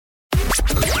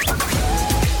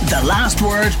The Last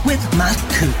Word with Matt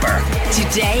Cooper.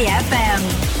 Today FM.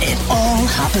 It all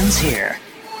happens here.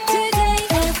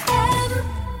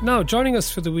 Now, joining us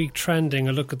for the week trending,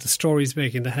 a look at the stories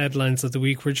making the headlines of the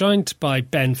week. We're joined by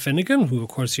Ben Finnegan, who of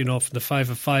course you know from the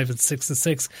 5 at 5 and 6 at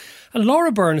 6, and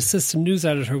Laura Byrne, assistant news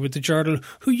editor with the Journal,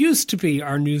 who used to be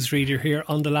our newsreader here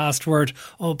on The Last Word,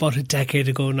 about a decade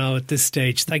ago now at this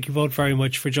stage. Thank you both very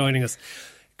much for joining us.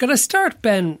 Can I start,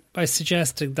 Ben, by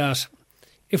suggesting that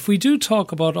if we do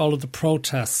talk about all of the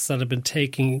protests that have been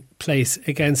taking place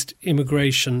against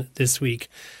immigration this week,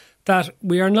 that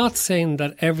we are not saying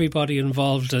that everybody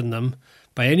involved in them,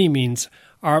 by any means,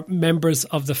 are members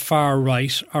of the far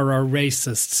right or are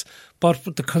racists.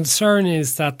 But the concern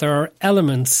is that there are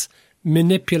elements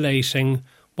manipulating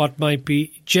what might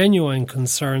be genuine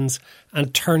concerns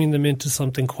and turning them into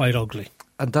something quite ugly.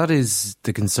 And that is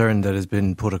the concern that has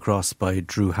been put across by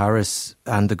Drew Harris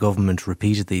and the government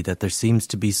repeatedly, that there seems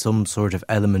to be some sort of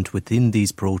element within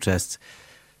these protests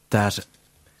that,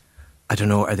 I don't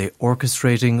know, are they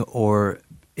orchestrating or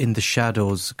in the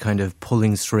shadows kind of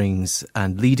pulling strings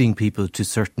and leading people to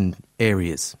certain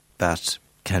areas that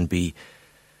can be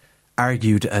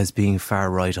argued as being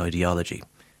far-right ideology.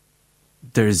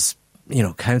 There's,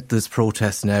 countless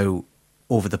protests now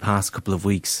over the past couple of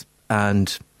weeks,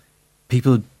 and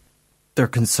people, their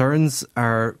concerns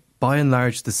are by and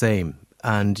large the same,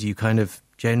 and you kind of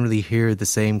generally hear the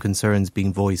same concerns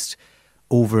being voiced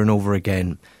over and over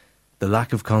again. The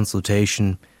lack of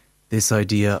consultation, this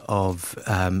idea of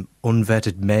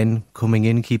unvetted men coming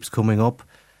in keeps coming up,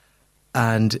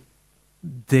 and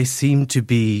they seem to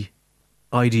be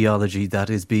ideology that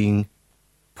is being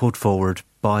put forward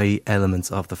by elements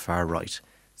of the far right.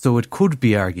 So it could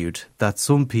be argued that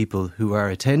some people who are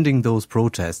attending those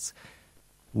protests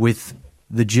with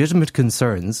legitimate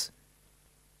concerns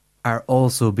are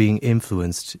also being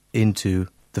influenced into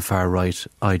the far right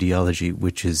ideology,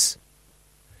 which is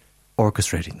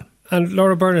orchestrating them. And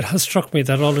Laura Byrne, it has struck me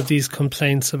that all of these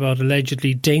complaints about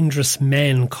allegedly dangerous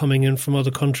men coming in from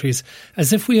other countries,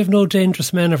 as if we have no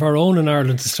dangerous men of our own in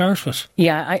Ireland to start with.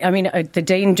 Yeah, I mean,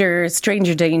 the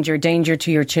stranger danger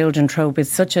to your children trope is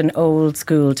such an old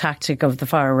school tactic of the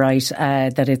far right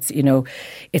that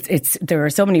it's there are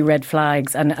so many red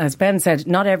flags. And as Ben said,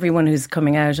 not everyone who's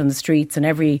coming out on the streets in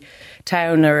every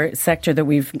town or sector that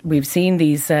we've seen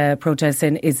these protests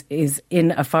in is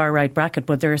in a far right bracket,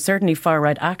 but there are certainly far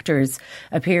right actors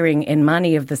appearing in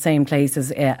many of the same places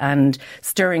and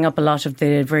stirring up a lot of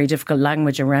the very difficult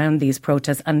language around these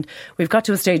protests. And we've got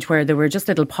to a stage where there were just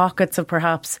little pockets of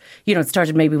perhaps, it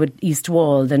started maybe with East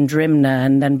Wall, then Drimna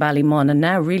and then Ballymun. And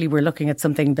now really we're looking at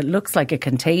something that looks like a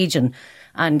contagion.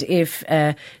 And if,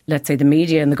 let's say, the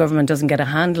media and the government doesn't get a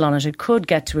handle on it, it could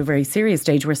get to a very serious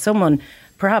stage where someone,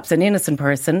 perhaps an innocent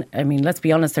person, I mean, let's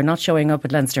be honest, they're not showing up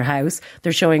at Leinster House,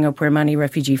 they're showing up where many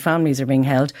refugee families are being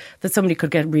held, that somebody could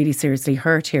get really seriously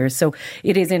hurt here. So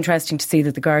it is interesting to see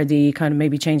that the Gardaí kind of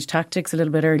maybe changed tactics a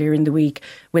little bit earlier in the week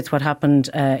with what happened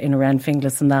in around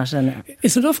Finglas and that. And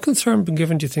is enough concern been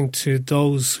given, do you think, to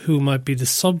those who might be the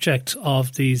subject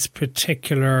of these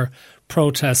particular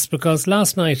protests? Because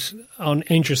last night on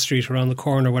Ainger Street around the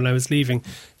corner when I was leaving,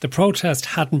 the protest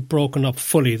hadn't broken up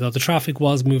fully, though the traffic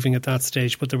was moving at that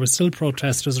stage, but there were still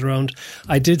protesters around.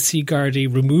 I did see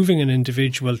Gardaí removing an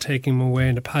individual, taking him away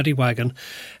in a paddy wagon.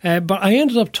 But I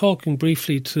ended up talking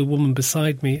briefly to the woman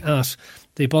beside me at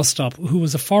the bus stop, who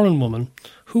was a foreign woman,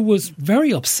 who was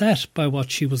very upset by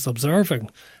what she was observing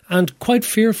and quite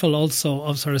fearful also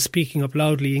of sort of speaking up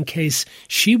loudly in case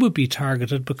she would be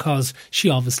targeted because she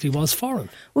obviously was foreign.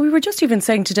 Well, we were just even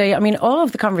saying today, I mean, all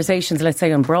of the conversations, let's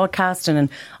say on broadcasting and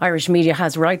Irish media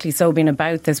has rightly so been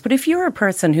about this. But if you're a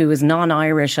person who is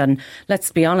non-Irish and,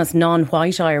 let's be honest,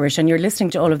 non-white Irish, and you're listening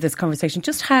to all of this conversation,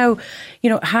 just how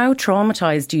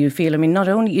traumatised do you feel? I mean, not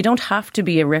only, you don't have to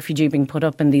be a refugee being put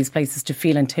up in these places to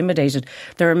feel intimidated.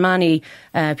 There are many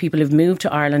people who've moved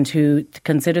to Ireland who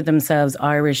consider themselves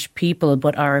Irish people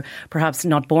but are perhaps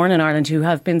not born in Ireland, who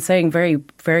have been saying very,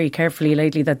 very carefully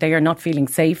lately that they are not feeling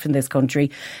safe in this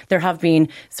country. There have been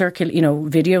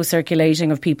video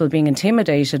circulating of people being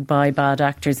intimidated by bad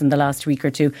actors in the last week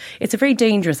or two. It's a very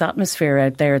dangerous atmosphere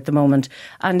out there at the moment.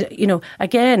 And,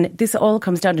 again, this all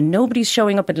comes down to nobody's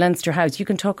showing up at Leinster House. You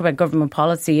can talk about government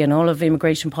policy and all of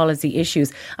immigration policy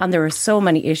issues, and there are so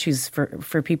many issues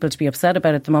for people to be upset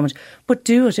about at the moment. But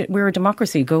do it. We're a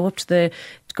democracy. Go up to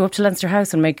Leinster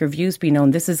House and make your views be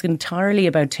known. This is entirely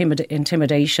about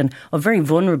intimidation of very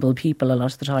vulnerable people a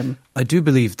lot of the time. I do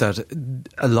believe that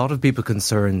a lot of people's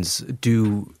concerns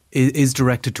is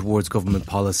directed towards government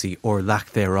policy or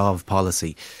lack thereof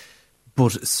policy,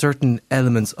 but certain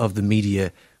elements of the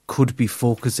media could be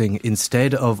focusing,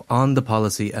 instead of on the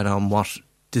policy and on what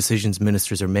decisions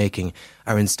ministers are making,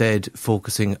 are instead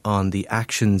focusing on the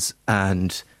actions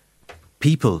and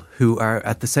people who are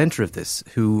at the centre of this,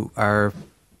 who are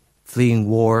fleeing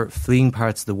war, fleeing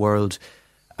parts of the world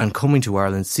and coming to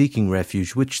Ireland seeking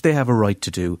refuge, which they have a right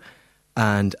to do.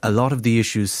 And a lot of the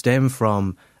issues stem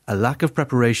from a lack of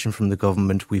preparation from the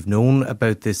government. We've known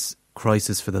about this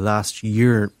crisis for the last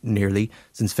year nearly,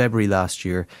 since February last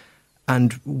year.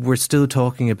 And we're still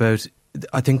talking about,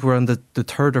 I think we're on the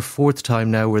third or fourth time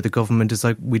now where the government is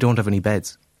like, we don't have any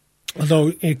beds.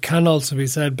 Although it can also be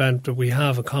said, Ben, that we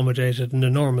have accommodated an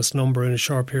enormous number in a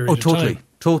short period of time.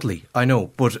 Totally, I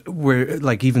know. But we're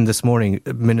like, even this morning,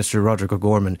 Minister Roderick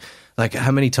O'Gorman, like,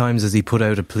 how many times has he put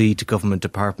out a plea to government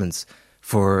departments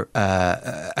for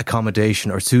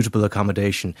accommodation or suitable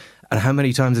accommodation, and how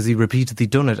many times has he repeatedly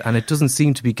done it, and it doesn't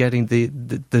seem to be getting the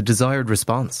desired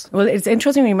response. Well, it's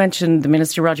interesting you mentioned the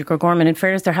Minister Roderick O'Gorman. In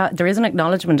fairness, there is an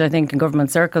acknowledgement, I think, in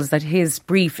government circles that his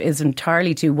brief is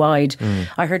entirely too wide.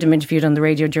 I heard him interviewed on the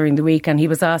radio during the week, and he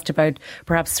was asked about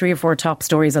perhaps 3 or 4 top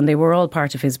stories, and they were all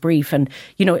part of his brief. And,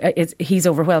 you know, he's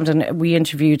overwhelmed. And we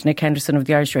interviewed Nick Henderson of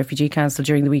the Irish Refugee Council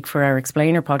during the week for our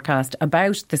Explainer podcast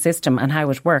about the system and how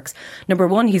it works. Number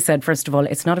one, he said, first of all,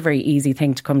 it's not a very easy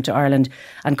thing to come to Ireland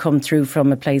and come through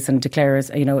from a place and declare,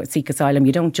 seek asylum.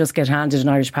 You don't just get handed an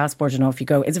Irish passport and off you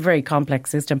go. It's a very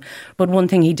complex system. But one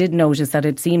thing he did notice that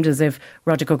it seemed as if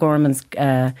Roderick O'Gorman's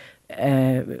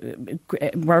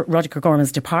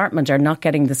department are not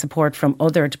getting the support from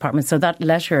other departments. So that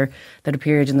letter that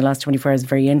appeared in the last 24 hours is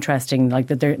very interesting. Like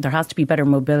that, there has to be better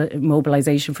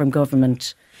mobilisation from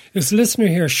government. There's a listener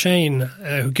here, Shane,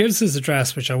 who gives his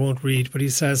address, which I won't read, but he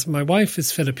says, my wife is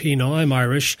Filipino, I'm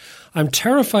Irish. I'm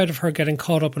terrified of her getting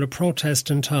caught up in a protest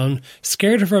in town,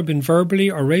 scared of her being verbally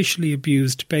or racially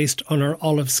abused based on her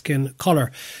olive skin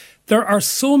colour. There are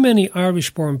so many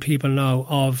Irish-born people now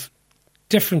of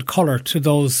different colour to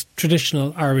those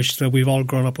traditional Irish that we've all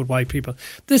grown up with white people.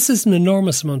 This is an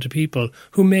enormous amount of people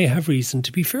who may have reason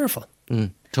to be fearful.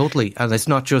 Totally. And it's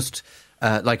not just...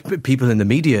 people in the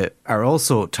media are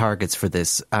also targets for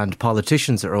this, and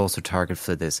politicians are also targets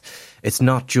for this. It's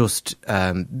not just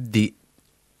the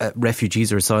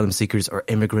refugees or asylum seekers or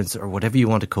immigrants or whatever you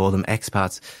want to call them,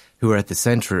 expats, who are at the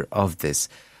centre of this.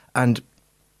 And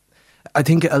I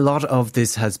think a lot of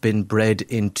this has been bred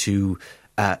into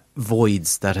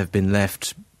voids that have been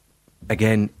left,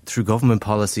 again, through government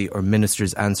policy or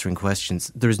ministers answering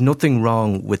questions. There's nothing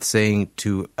wrong with saying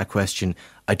to a question,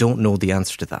 I don't know the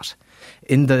answer to that.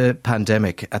 In the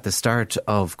pandemic, at the start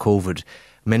of COVID,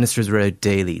 ministers were out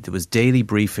daily. There was daily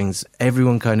briefings.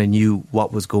 Everyone kind of knew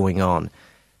what was going on.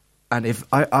 And if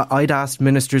I'd asked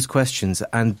ministers questions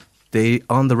and they,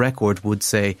 on the record, would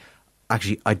say,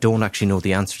 actually, I don't actually know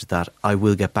the answer to that. I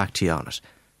will get back to you on it.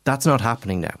 That's not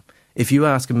happening now. If you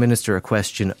ask a minister a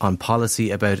question on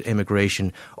policy about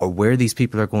immigration or where these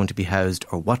people are going to be housed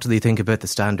or what do they think about the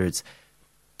standards,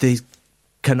 they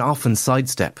can often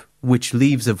sidestep, which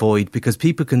leaves a void because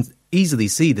people can easily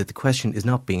see that the question is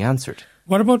not being answered.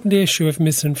 What about the issue of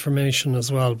misinformation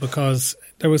as well? Because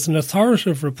there was an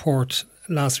authoritative report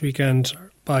last weekend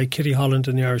by Kitty Holland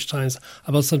in the Irish Times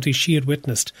about something she had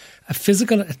witnessed, a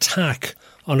physical attack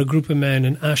on a group of men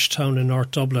in Ashtown in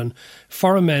North Dublin,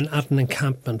 foreign men at an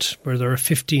encampment where there are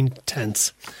 15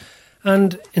 tents.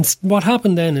 And what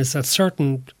happened then is that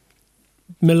certain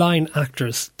malign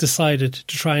actors decided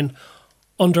to try and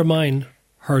undermine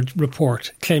her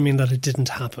report, claiming that it didn't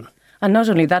happen. And not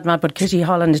only that, Matt, but Kitty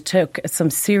Holland took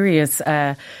some serious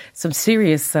heat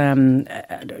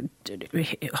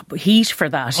for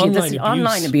that.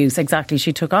 Online abuse, exactly.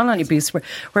 She took online abuse,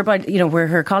 whereby where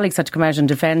her colleagues had to come out and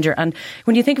defend her. And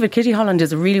when you think of it, Kitty Holland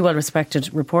is a really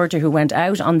well-respected reporter who went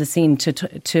out on the scene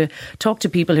to talk to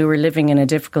people who were living in a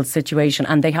difficult situation,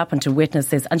 and they happened to witness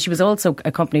this. And she was also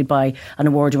accompanied by an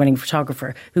award-winning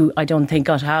photographer who I don't think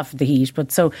got half the heat.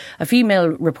 But so a female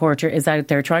reporter is out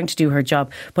there trying to do her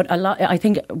job, but I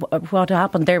think what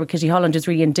happened there with Kitty Holland is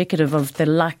really indicative of the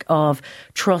lack of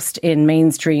trust in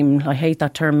mainstream, I hate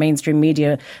that term, mainstream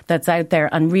media that's out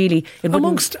there. And really,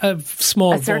 amongst a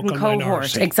certain cohort,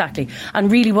 minority. Exactly.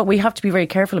 And really what we have to be very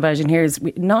careful about in here is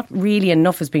not really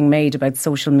enough is being made about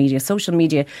social media. Social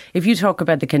media, if you talk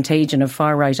about the contagion of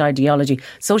far-right ideology,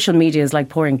 social media is like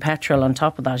pouring petrol on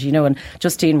top of that, and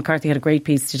Justine McCarthy had a great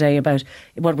piece today about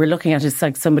what we're looking at is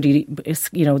like somebody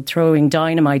throwing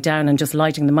dynamite down and just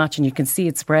lighting the match, and you can see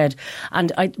it spread.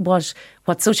 And what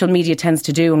what social media tends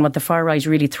to do and what the far right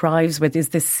really thrives with is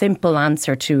this simple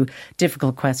answer to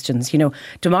difficult questions. You know,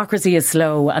 democracy is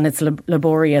slow and it's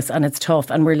laborious and it's tough,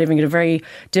 and we're living at a very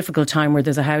difficult time where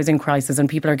there's a housing crisis and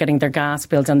people are getting their gas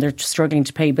bills and they're struggling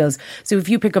to pay bills. So if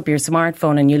you pick up your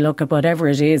smartphone and you look at whatever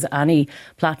it is, any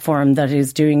platform that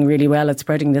is doing really well at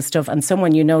spreading this stuff, and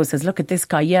someone you know says, look at this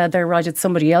guy, yeah, they're right, it's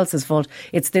somebody else's fault.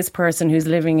 It's this person who's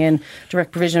living in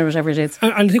direct provision or whatever it is.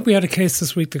 And I think we had a case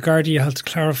this week, the Guardian had to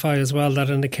clarify as well that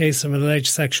in the case of an alleged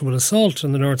sexual assault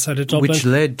on the north side of Dublin, which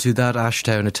led to that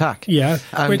Ashtown attack. Yeah,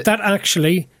 that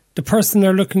actually, the person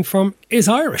they're looking for is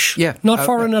Irish. Yeah, not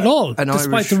foreign at all,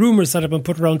 despite Irish, the rumours that have been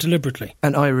put around deliberately.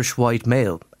 An Irish white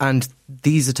male. And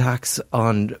these attacks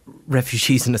on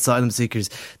refugees and asylum seekers,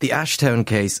 the Ashtown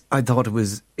case, I thought it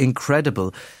was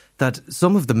incredible that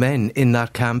some of the men in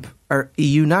that camp are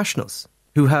EU nationals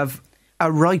who have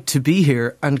a right to be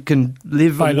here and can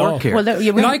live and work here. Well,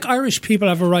 like Irish people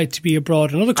have a right to be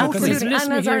abroad in other countries. And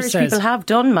as Irish people have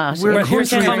done, Matt. Here's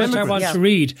the comment I want to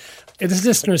read. This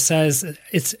listener says,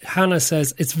 Hannah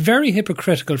says, it's very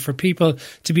hypocritical for people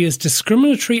to be as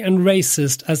discriminatory and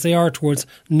racist as they are towards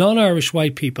non-Irish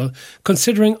white people,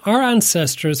 considering our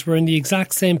ancestors were in the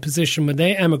exact same position when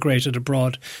they emigrated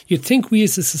abroad. You'd think we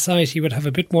as a society would have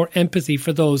a bit more empathy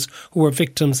for those who were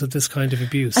victims of this kind of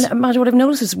abuse. And Matt, what I've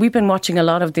noticed is we've been watching a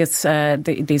lot of this,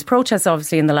 these protests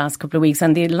obviously in the last couple of weeks,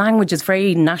 and the language is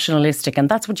very nationalistic, and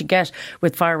that's what you get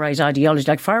with far-right ideology.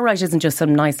 Like, far-right isn't just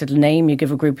some nice little name you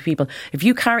give a group of people. If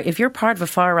you're part of a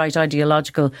far-right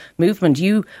ideological movement,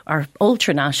 you are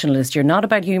ultra-nationalist. You're not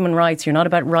about human rights. You're not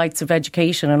about rights of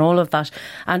education and all of that.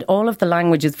 And all of the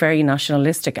language is very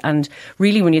nationalistic. And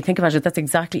really, when you think about it, that's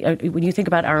exactly, when you think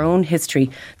about our own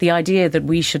history, the idea that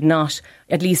we should not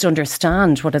at least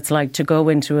understand what it's like to go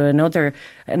into an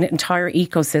entire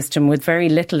ecosystem with very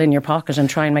little in your pocket and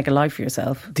try and make a life for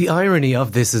yourself. The irony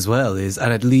of this as well is,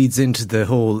 and it leads into the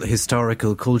whole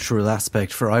historical, cultural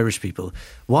aspect for Irish people,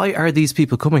 why are these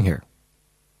people coming here?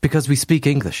 Because we speak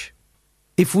English.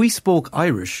 If we spoke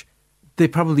Irish, they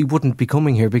probably wouldn't be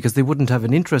coming here because they wouldn't have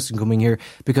an interest in coming here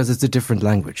because it's a different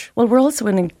language. Well, we're also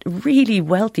in a really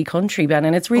wealthy country, Ben,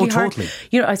 and it's really hard. Totally.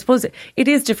 You know, I suppose it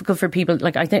is difficult for people.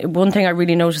 Like, I think one thing I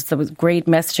really noticed that was great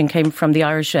messaging came from the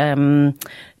Irish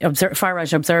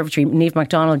Far-Right Observatory. Niamh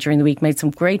MacDonald during the week made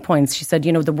some great points. She said,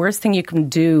 you know, the worst thing you can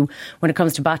do when it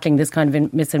comes to battling this kind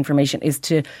of misinformation is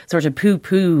to sort of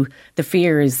poo-poo the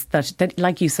fears that,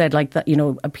 like you said, like that, you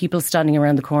know, people standing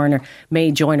around the corner may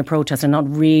join a protest and not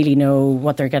really know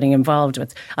what they're getting involved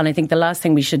with. And I think the last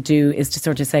thing we should do is to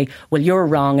sort of say, well, you're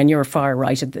wrong and you're far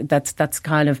right. That's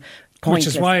kind of pointless.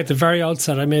 Which is why at the very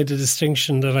outset I made the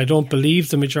distinction that I don't believe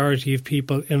the majority of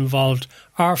people involved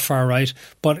are far right,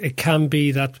 but it can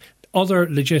be that other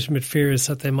legitimate fears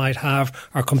that they might have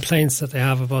or complaints that they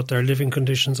have about their living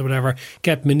conditions or whatever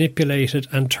get manipulated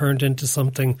and turned into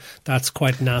something that's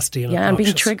quite nasty and obnoxious. And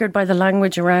being triggered by the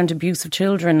language around abuse of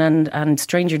children and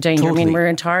stranger danger. Totally. I mean, we're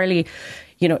entirely...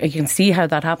 You know, you can see how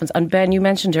that happens. And Ben, you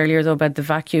mentioned earlier, though, about the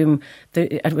vacuum.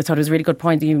 I thought it was a really good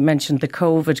point that you mentioned the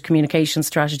COVID communication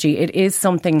strategy. It is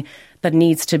something that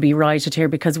needs to be righted here,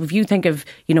 because if you think of,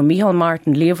 you know, Micheál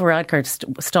Martin, Leo Varadkar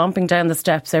stomping down the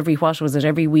steps every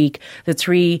week, the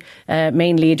three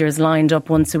main leaders lined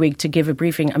up once a week to give a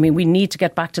briefing. I mean, we need to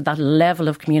get back to that level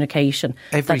of communication,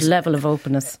 that level of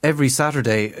openness. Every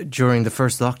Saturday during the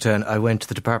first lockdown, I went to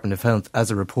the Department of Health as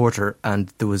a reporter,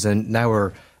 and there was an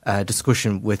hour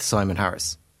discussion with Simon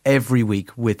Harris every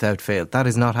week without fail. That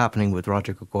is not happening with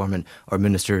Roger O'Gorman or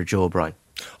Minister Joe O'Brien.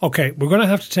 OK, we're going to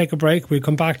have to take a break. We'll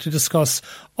come back to discuss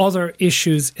other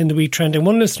issues in the week trending.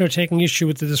 One listener taking issue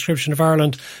with the description of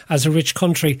Ireland as a rich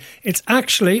country. It's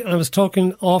actually, I was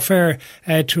talking off air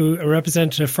to a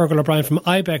representative, Fergal O'Brien from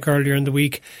IBEC earlier in the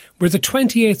week, we're the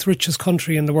 28th richest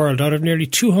country in the world. Out of nearly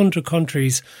 200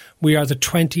 countries, we are the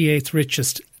 28th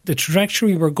richest. The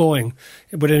trajectory we're going,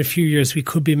 within a few years, we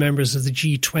could be members of the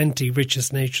G20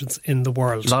 richest nations in the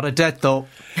world. A lot of debt, though.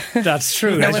 That's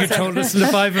true, as you told us in the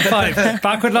 5 of 5.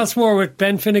 Back with lots more with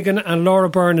Ben Finnegan and Laura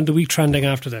Byrne in the week trending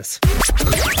after this.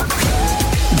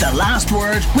 The Last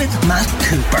Word with Matt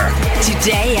Cooper.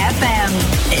 Today FM.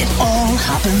 It all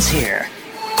happens here.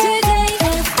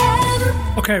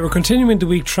 OK, we're continuing the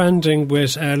week trending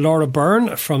with Laura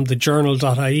Byrne from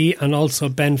thejournal.ie and also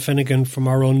Ben Finnegan from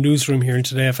our own newsroom here in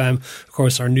Today FM. Of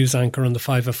course, our news anchor on the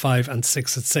 5 of 5 and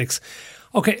 6 at 6.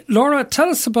 OK, Laura, tell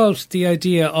us about the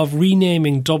idea of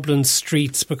renaming Dublin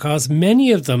streets, because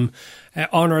many of them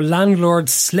honour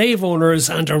landlords, slave owners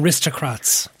and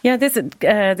aristocrats. Yeah, this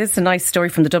is a nice story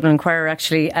from the Dublin Inquirer,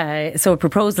 actually. So a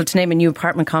proposal to name a new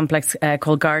apartment complex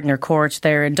called Gardner Court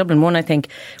there in Dublin 1, I think.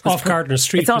 Off Gardner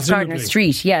Street, It's off presumably. Gardner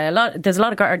Street, yeah. There's a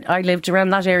lot of I lived around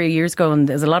that area years ago, and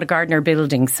there's a lot of Gardner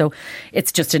buildings. So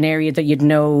it's just an area that you'd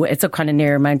know. It's up kind of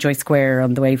near Mountjoy Square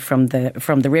on the way from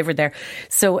the river there.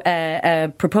 So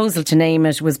a proposal to name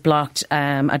it was blocked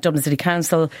at Dublin City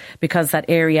Council because that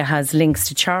area has links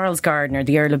to Charles Gardner,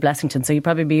 the Earl of Blessington. So you'd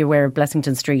probably be aware of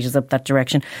Blessington Street is up that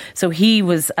direction. So he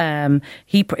was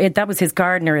that was his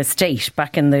Gardner estate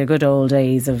back in the good old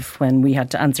days of when we had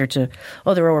to answer to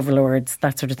other overlords,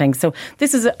 that sort of thing. So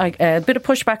this is a bit of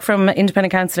pushback from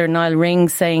independent councillor Niall Ring,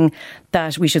 saying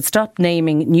that we should stop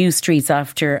naming new streets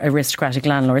after aristocratic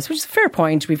landlords, which is a fair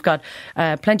point. We've got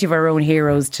plenty of our own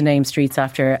heroes to name streets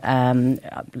after.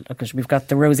 We've got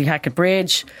the Rosie Hackett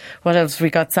Bridge. What else?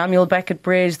 We've got Samuel Beckett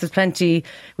Bridge. There's plenty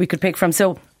we could pick from.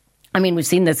 So, I mean, we've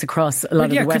seen this across a lot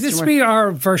of the Western world. Could this be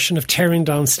our version of tearing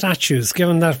down statues,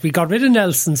 given that we got rid of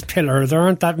Nelson's pillar? There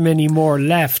aren't that many more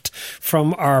left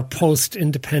from our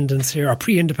post-independence era,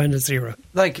 pre-independence era.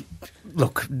 Like,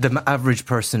 look, the average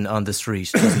person on the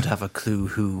street doesn't have a clue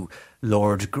who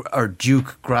Lord or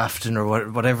Duke Grafton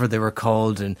or whatever they were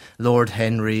called, and Lord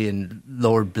Henry and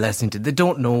Lord Blessington. They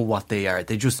don't know what they are.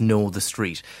 They just know the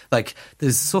street. Like,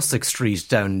 there's Sussex Street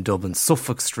down in Dublin,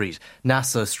 Suffolk Street,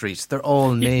 Nassau Street. They're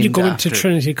all named. You go after. into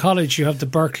Trinity College, you have the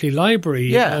Berkeley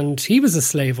Library, and he was a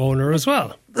slave owner as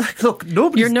well. Look,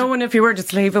 you're known if you were a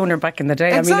slave owner back in the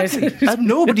day. Exactly. I mean, and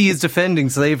nobody is defending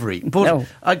slavery. But no.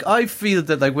 I feel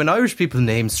that, like, when Irish people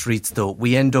name streets, though,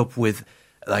 we end up with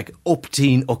like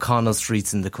upteen O'Connell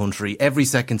streets in the country. Every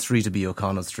second street will be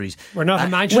O'Connell Street. We're not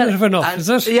imaginative enough, is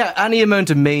it? Yeah, any amount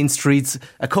of main streets,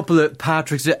 a couple of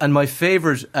Patrick's, and my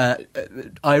favourite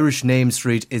Irish name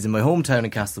street is in my hometown in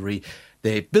Castlereagh.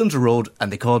 They built a road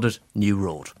and they called it New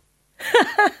Road.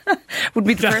 Would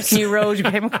be the first new road you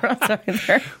came across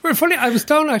there. Well, funny, I was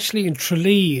down actually in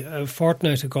Tralee a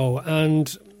fortnight ago,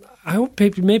 and I hope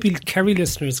maybe Kerry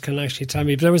listeners can actually tell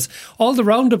me. But there was all the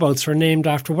roundabouts were named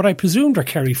after what I presumed are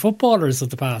Kerry footballers of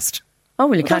the past. Oh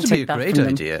well, you can't take that. That'd be a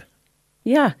great idea.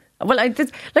 Yeah. Well, I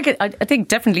think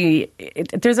definitely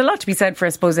there's a lot to be said for, I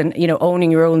suppose, in, owning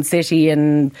your own city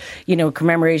and,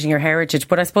 commemorating your heritage.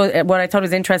 But I suppose what I thought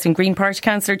was interesting, Green Party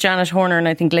councillor Janet Horner and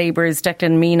I think Labour's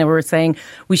Declan Mina were saying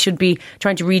we should be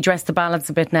trying to redress the balance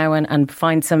a bit now and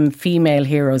find some female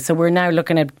heroes. So we're now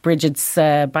looking at Bridget's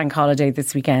bank holiday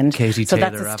this weekend. Katie so Taylor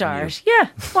that's a Avenue. start. Yeah,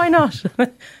 why not?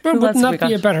 But wouldn't that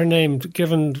be a better name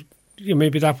given...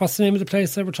 maybe what's the name of the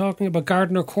place they were talking about?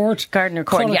 Gardner Court? Gardner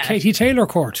Court, Call it yeah. Katie Taylor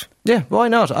Court. Yeah, why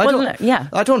not?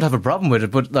 I don't have a problem with it,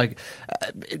 but like,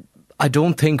 I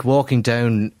don't think walking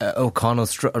down Grafton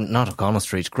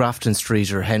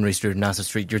Street or Henry Street or Nassau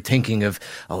Street, you're thinking of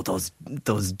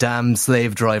those damn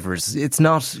slave drivers. It's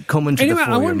not coming to the fore of your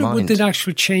mind. I wonder would the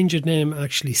actual change of name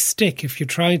actually stick if you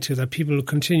tried to, that people will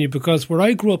continue? Because where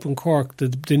I grew up in Cork,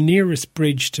 the nearest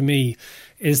bridge to me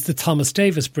is the Thomas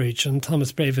Davis Bridge, and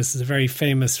Thomas Davis is a very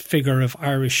famous figure of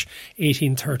Irish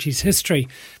 1830s history.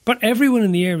 But everyone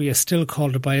in the area still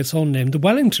called it by its own name, the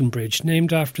Wellington Bridge,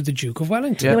 named after the Duke of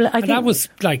Wellington. Yeah. Well, and that was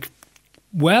like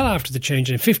well after the change,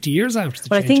 and 50 years after the change.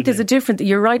 Well, I think there's a difference.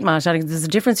 You're right, Matt. I think there's a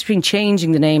difference between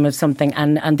changing the name of something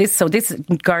and this. So this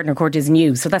Gardner Court is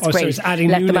new, so that's great. So it's adding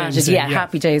Let new them names at it. in, Yeah,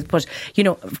 happy days. But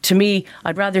to me,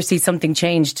 I'd rather see something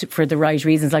changed for the right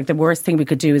reasons. Like the worst thing we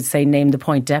could do is say name the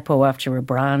Point Depot after a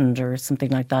brand or something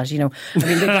like that. I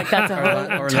mean, like that's a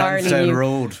whole or entirely Lansdowne new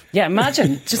Road. Yeah,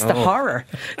 imagine just the horror.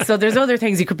 So there's other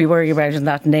things you could be worrying about in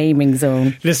that naming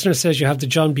zone. Listener says you have the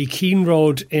John B. Keane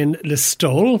Road in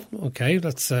Listowel. Okay,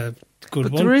 that's a good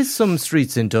one. But there is some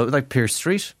streets in Dublin, like Pearse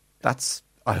Street. That's,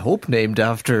 I hope, named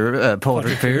after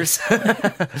Padraig Pearse. I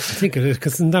think it is,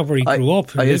 because isn't that where he grew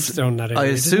up? He lives down that area, I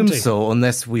assume didn't he? so,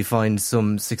 unless we find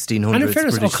some 1600s And in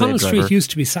fairness, British O'Connell slave Street driver. used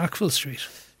to be Sackville Street.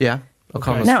 Yeah,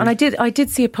 O'Connell Now, Street. and I did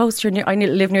see a poster near. I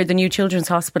live near the new Children's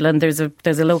Hospital, and there's a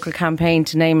local campaign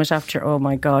to name it after. Oh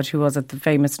my God, who was it? The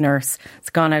famous nurse. It's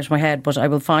gone out of my head, but I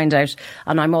will find out.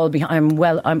 And I'm all behind.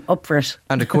 I'm up for it.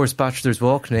 And of course, Bachelor's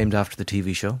Walk, named after the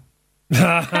TV show.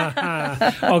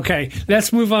 Okay,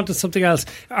 let's move on to something else.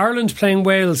 Ireland playing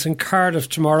Wales in Cardiff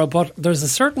tomorrow, but there's a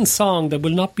certain song that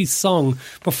will not be sung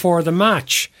before the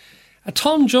match. A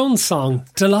Tom Jones song,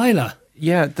 Delilah.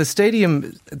 Yeah,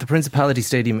 the Principality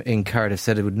Stadium in Cardiff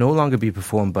said it would no longer be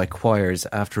performed by choirs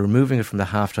after removing it from the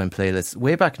halftime playlist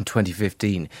way back in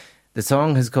 2015. The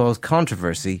song has caused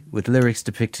controversy with lyrics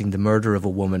depicting the murder of a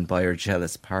woman by her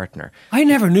jealous partner. I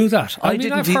never knew that.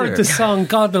 I've heard this song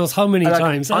God knows how many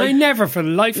times. I never for the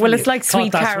life of me. Well, it's like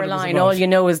Sweet Caroline. All you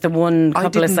know is the one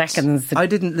couple of seconds. I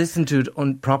didn't listen to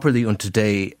it properly on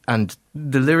today, and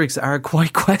the lyrics are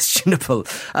quite questionable.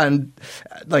 And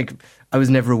like, I was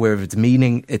never aware of its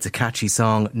meaning. It's a catchy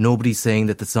song. Nobody's saying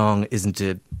that the song isn't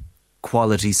a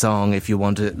quality song, if you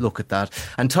want to look at that.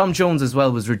 And Tom Jones as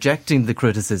well was rejecting the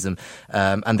criticism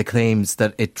and the claims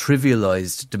that it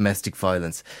trivialised domestic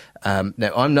violence.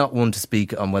 Now, I'm not one to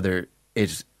speak on whether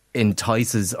it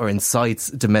entices or incites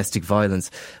domestic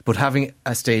violence, but having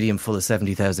a stadium full of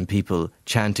 70,000 people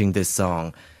chanting this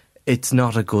song, it's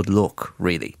not a good look,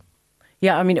 really.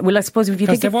 Yeah, I mean, well, I suppose if you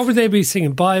think... What would they be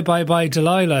singing? Bye, bye, bye,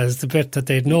 Delilah is the bit that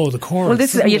they'd know, the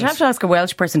chorus. Well, you'd have to ask a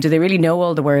Welsh person, do they really know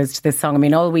all the words to this song? I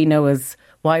mean, all we know is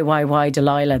why,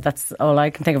 Delilah. That's all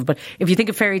I can think of. But if you think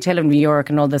of Fairy Tale of New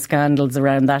York and all the scandals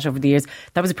around that over the years,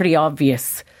 that was a pretty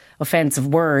obvious offensive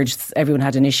words everyone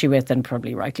had an issue with, and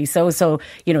probably rightly so. So,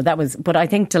 you know, that was... But I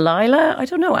think Delilah, I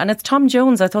don't know. And it's Tom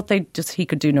Jones. I thought he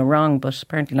could do no wrong, but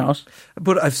apparently not.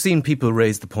 But I've seen people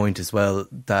raise the point as well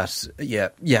that,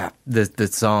 the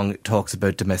song talks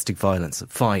about domestic violence.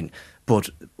 Fine. But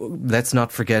let's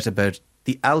not forget about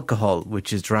the alcohol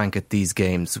which is drank at these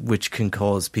games, which can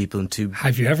cause people to...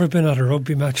 Have you ever been at a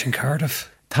rugby match in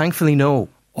Cardiff? Thankfully, no.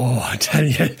 Oh, I tell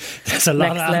you, there's a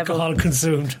lot of alcohol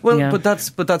consumed. Well, yeah. but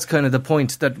that's kind of the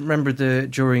point. That remember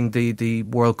during the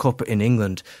World Cup in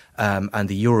England and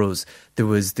the Euros, there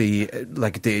was the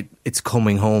 "It's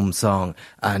Coming Home" song,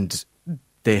 and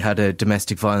they had a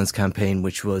domestic violence campaign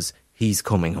which was "He's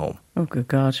Coming Home." Oh, good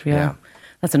God! Yeah.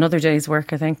 That's another day's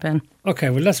work, I think, Ben. Okay,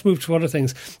 well, let's move to other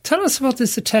things. Tell us about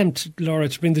this attempt, Laura,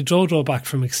 to bring the dodo back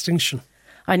from extinction.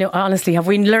 I know, honestly, have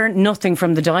we learned nothing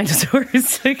from the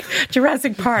dinosaurs? Like,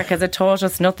 Jurassic Park, has it taught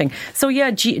us nothing? So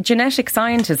yeah, genetic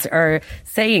scientists are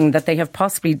saying that they have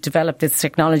possibly developed this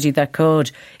technology that could,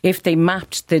 if they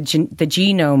mapped the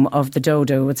genome of the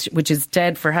dodo, which is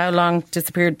dead for how long?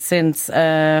 Disappeared since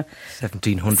 1700s.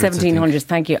 1700s,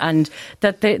 thank you. And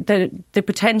that the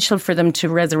potential for them to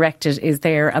resurrect it is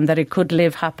there, and that it could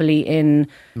live happily in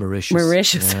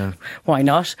Mauritius. Yeah. Why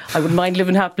not? I wouldn't mind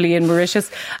living happily in Mauritius.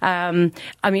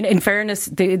 I mean, in fairness,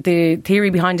 the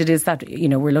theory behind it is that, you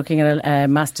know, we're looking at a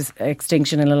mass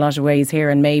extinction in a lot of ways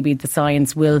here, and maybe the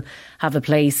science will have a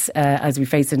place as we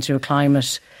face into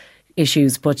climate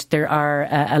issues. But there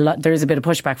is a bit of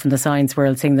pushback from the science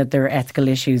world saying that there are ethical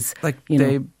issues. Like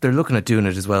they're looking at doing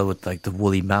it as well with like the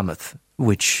woolly mammoth,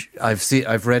 which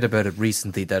I've read about it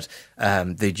recently, that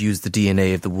they'd use the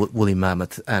DNA of the woolly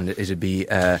mammoth, and it'd be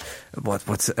an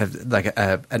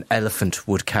elephant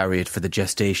would carry it for the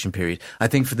gestation period. I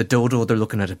think for the dodo they're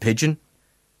looking at a pigeon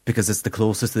because it's the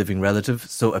closest living relative.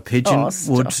 So a pigeon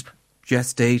would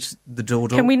gestate the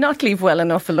dodo. Can we not leave well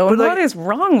enough alone? What is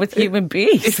wrong with human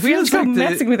beings? We are so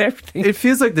messing with everything. It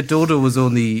feels like the dodo was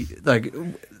only like...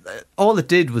 all it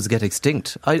did was get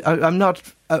extinct. I'm not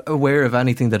aware of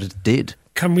anything that it did.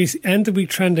 Can we end the week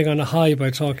trending on a high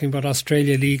by talking about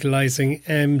Australia legalising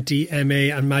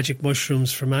MDMA and magic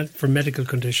mushrooms for medical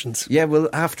conditions? Yeah, well,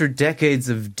 after decades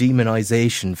of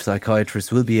demonisation,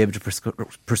 psychiatrists will be able to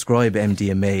prescribe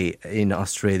MDMA in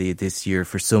Australia this year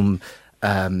for some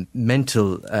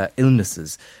mental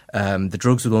illnesses. The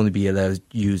drugs will only be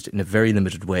used in a very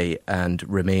limited way and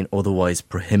remain otherwise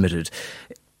prohibited.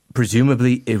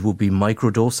 Presumably it will be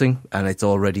microdosing, and it's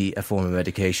already a form of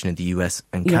medication in the US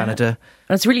and Canada.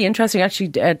 And it's really interesting. Actually,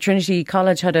 Trinity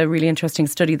College had a really interesting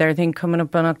study there, I think, coming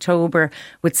up in October,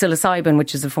 with psilocybin,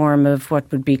 which is a form of what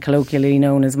would be colloquially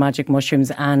known as magic mushrooms,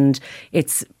 and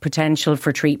its potential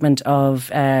for treatment of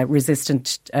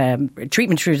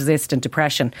treatment-resistant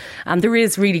depression. And there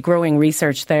is really growing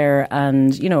research there,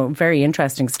 and, you know, very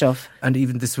interesting stuff. And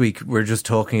even this week, we're just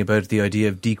talking about the idea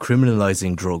of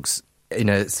decriminalising drugs in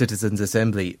a citizens'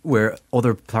 assembly where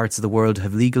other parts of the world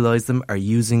have legalised them, are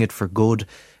using it for good.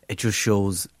 It just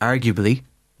shows, arguably,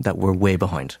 that we're way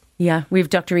behind. Yeah, we have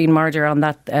Dr. Ian Marder on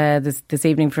that this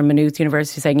evening from Maynooth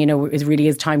University, saying, you know, it really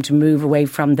is time to move away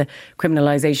from the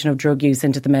criminalisation of drug use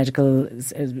into the medical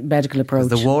approach.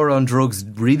 The war on drugs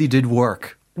really did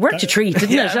work. Worked a treat,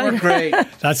 didn't it? Worked great.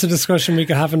 That's a discussion we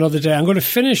could have another day. I'm going to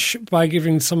finish by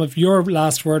giving some of your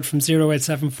last word from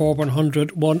 0874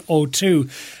 100 102.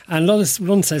 And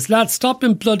one says, lads, stop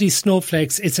being bloody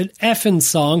snowflakes. It's an effing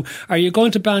song. Are you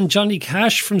going to ban Johnny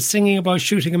Cash from singing about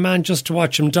shooting a man just to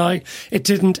watch him die? It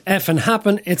didn't effing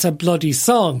happen. It's a bloody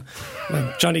song.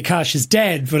 Well, Johnny Cash is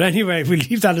dead, but anyway, we'll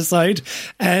leave that aside.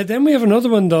 Then we have another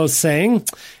one, though, saying,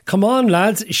 come on,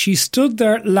 lads. She stood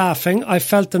there laughing. I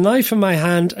felt the knife in my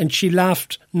hand hand and she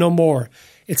laughed no more.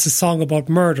 It's a song about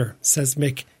murder, says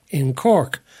Mick in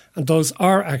Cork. And those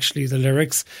are actually the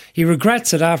lyrics. He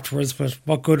regrets it afterwards, but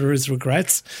what good are his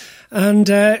regrets? And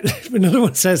another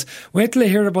one says, wait till I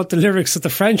hear about the lyrics of the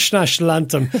French national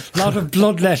anthem. A lot of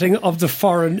bloodletting of the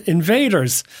foreign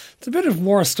invaders. It's a bit of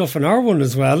war stuff in our one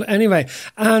as well. Anyway,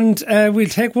 and we'll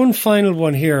take one final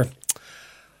one here.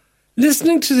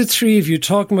 Listening to the three of you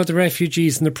talking about the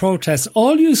refugees and the protests,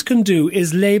 all you can do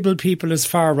is label people as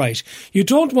far right. You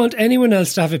don't want anyone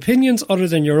else to have opinions other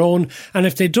than your own, and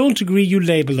if they don't agree, you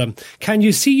label them. Can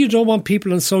you see you don't want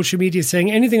people on social media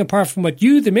saying anything apart from what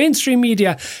you, the mainstream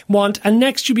media, want, and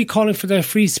next you be calling for their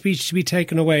free speech to be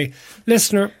taken away?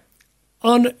 Listener,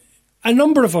 on a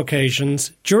number of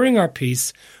occasions during our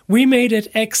piece, we made it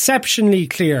exceptionally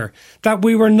clear that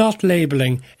we were not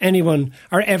labelling anyone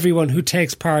or everyone who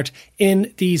takes part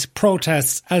in these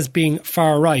protests as being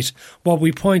far right. What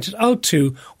we pointed out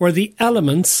to were the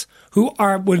elements who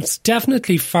was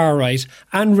definitely far right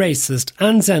and racist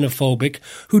and xenophobic,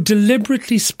 who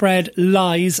deliberately spread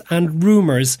lies and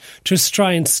rumours to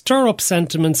try and stir up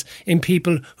sentiments in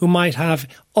people who might have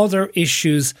other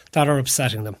issues that are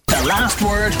upsetting them. The Last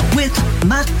Word with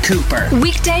Matt Cooper.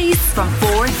 Weekdays from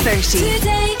 4:30.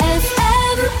 Today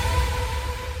FM.